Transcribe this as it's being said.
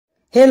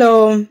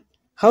Hello!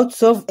 How to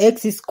solve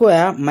x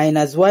square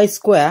minus y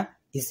square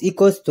is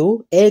equals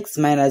to x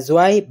minus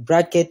y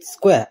bracket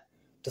square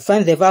to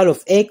find the value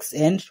of x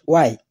and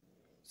y.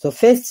 So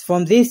first,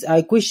 from this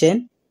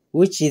equation,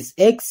 which is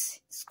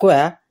x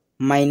square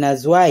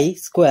minus y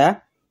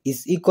square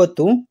is equal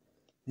to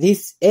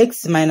this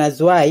x minus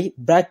y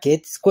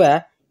bracket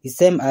square is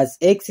same as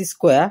x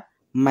square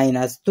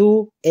minus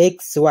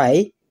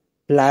 2xy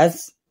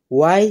plus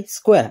y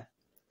square.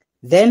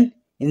 Then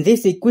in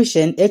this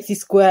equation, x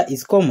square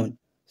is common,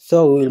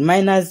 so we will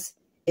minus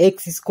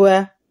x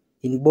square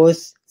in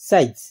both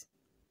sides.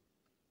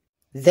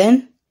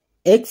 Then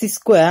x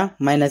square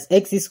minus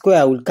x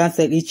square will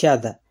cancel each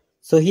other.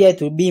 So here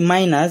it will be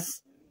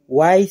minus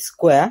y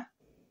square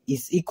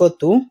is equal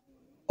to,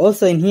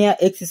 also in here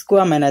x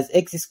square minus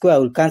x square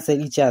will cancel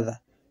each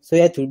other. So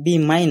here it will be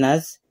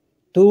minus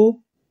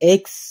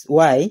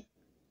 2xy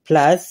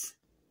plus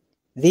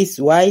this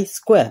y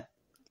square.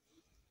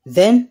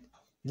 Then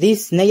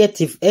this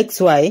negative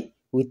xy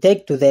we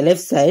take to the left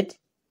side,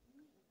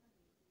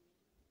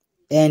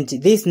 and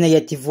this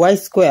negative y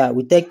square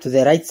we take to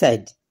the right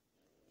side.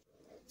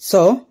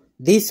 So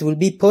this will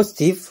be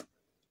positive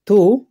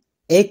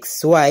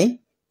 2xy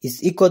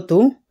is equal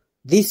to,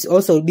 this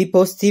also will be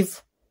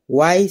positive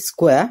y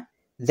square,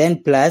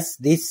 then plus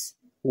this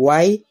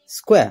y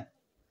square.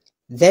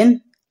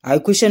 Then our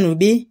equation will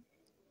be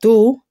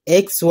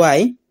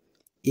 2xy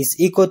is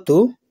equal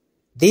to,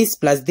 this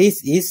plus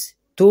this is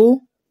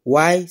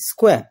 2y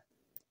square.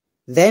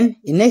 Then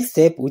in next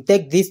step we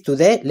take this to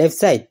the left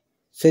side,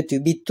 so it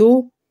will be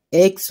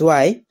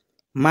 2xy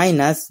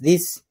minus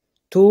this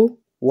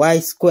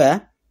 2y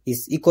square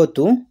is equal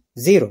to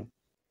 0.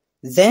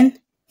 Then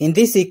in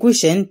this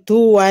equation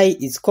 2y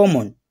is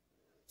common,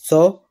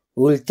 so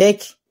we will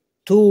take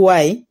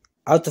 2y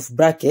out of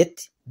bracket.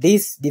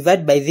 This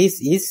divided by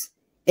this is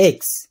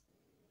x.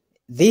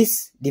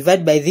 This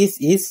divided by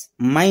this is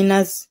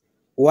minus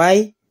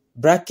y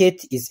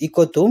bracket is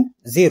equal to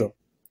 0.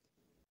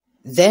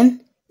 Then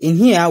in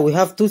here we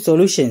have two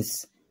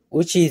solutions,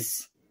 which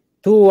is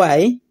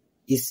 2y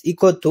is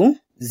equal to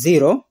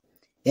 0,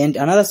 and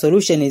another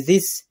solution is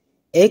this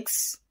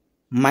x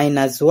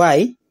minus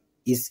y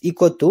is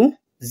equal to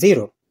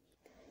 0.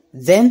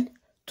 Then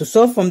to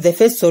solve from the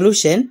first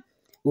solution,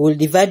 we will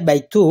divide by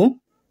 2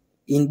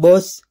 in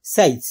both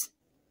sides.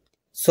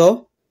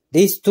 So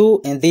these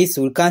 2 and this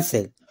will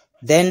cancel.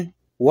 Then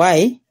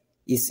y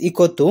is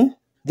equal to,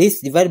 this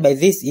divided by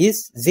this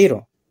is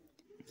 0.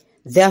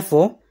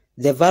 Therefore,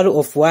 the value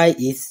of y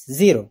is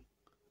 0.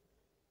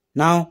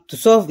 Now, to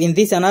solve in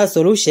this another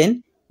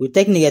solution, we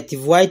take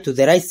negative y to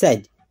the right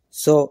side.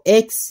 So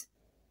x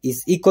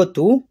is equal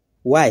to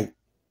y.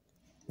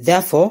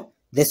 Therefore,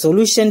 the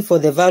solution for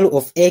the value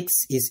of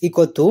x is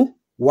equal to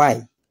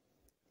y.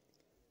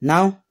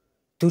 Now,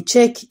 to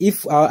check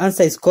if our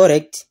answer is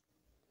correct,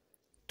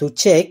 to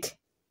check,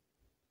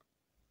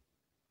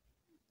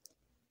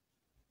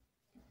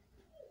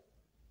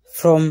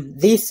 from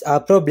this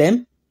our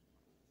problem,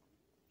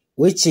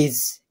 which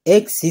is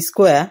x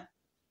square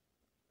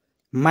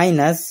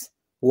minus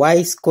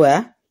y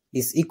square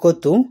is equal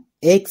to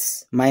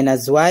x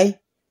minus y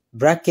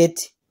bracket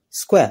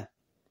square.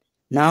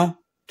 Now,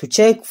 to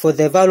check for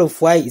the value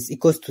of y is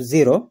equals to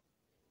 0,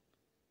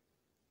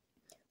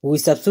 we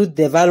substitute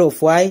the value of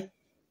y,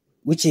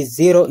 which is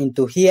 0,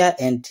 into here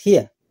and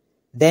here.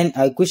 Then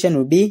our equation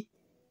will be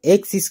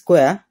x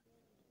square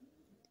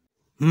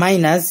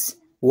minus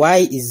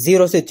y is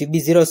 0, so it will be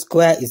 0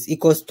 square is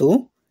equals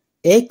to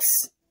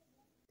x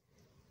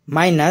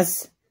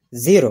minus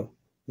 0,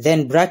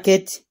 then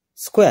bracket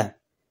square.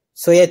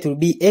 So here it will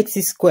be x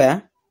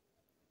square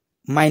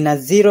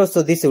minus 0,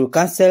 so this will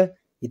cancel.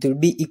 It will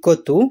be equal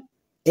to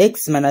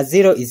x minus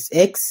 0 is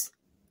x,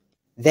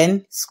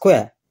 then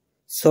square.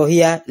 So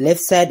here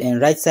left side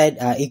and right side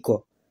are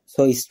equal.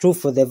 So it's true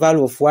for the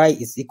value of y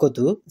is equal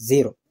to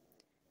 0.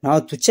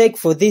 Now to check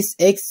for this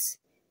x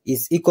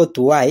is equal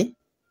to y,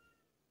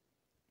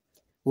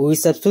 we will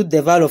substitute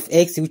the value of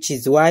x, which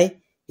is y,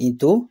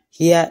 into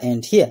here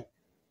and here.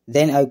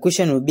 Then our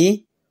equation will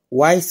be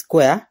y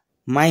square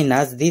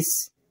minus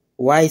this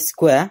y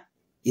square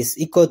is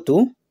equal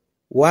to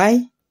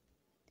y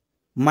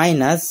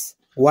minus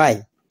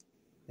y,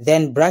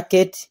 then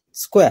bracket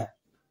square.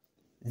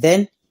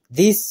 Then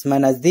this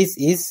minus this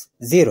is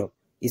 0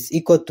 is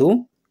equal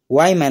to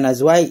y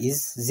minus y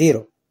is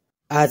 0.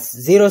 As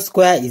 0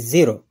 square is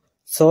 0,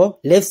 so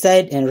left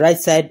side and right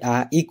side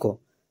are equal.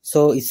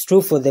 So it's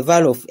true for the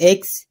value of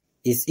x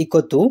is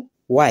equal to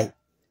y.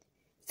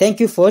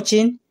 Thank you for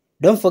watching.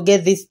 Don't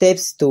forget these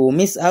steps to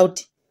miss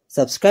out.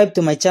 Subscribe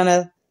to my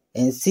channel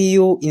and see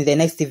you in the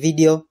next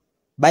video.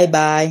 Bye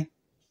bye.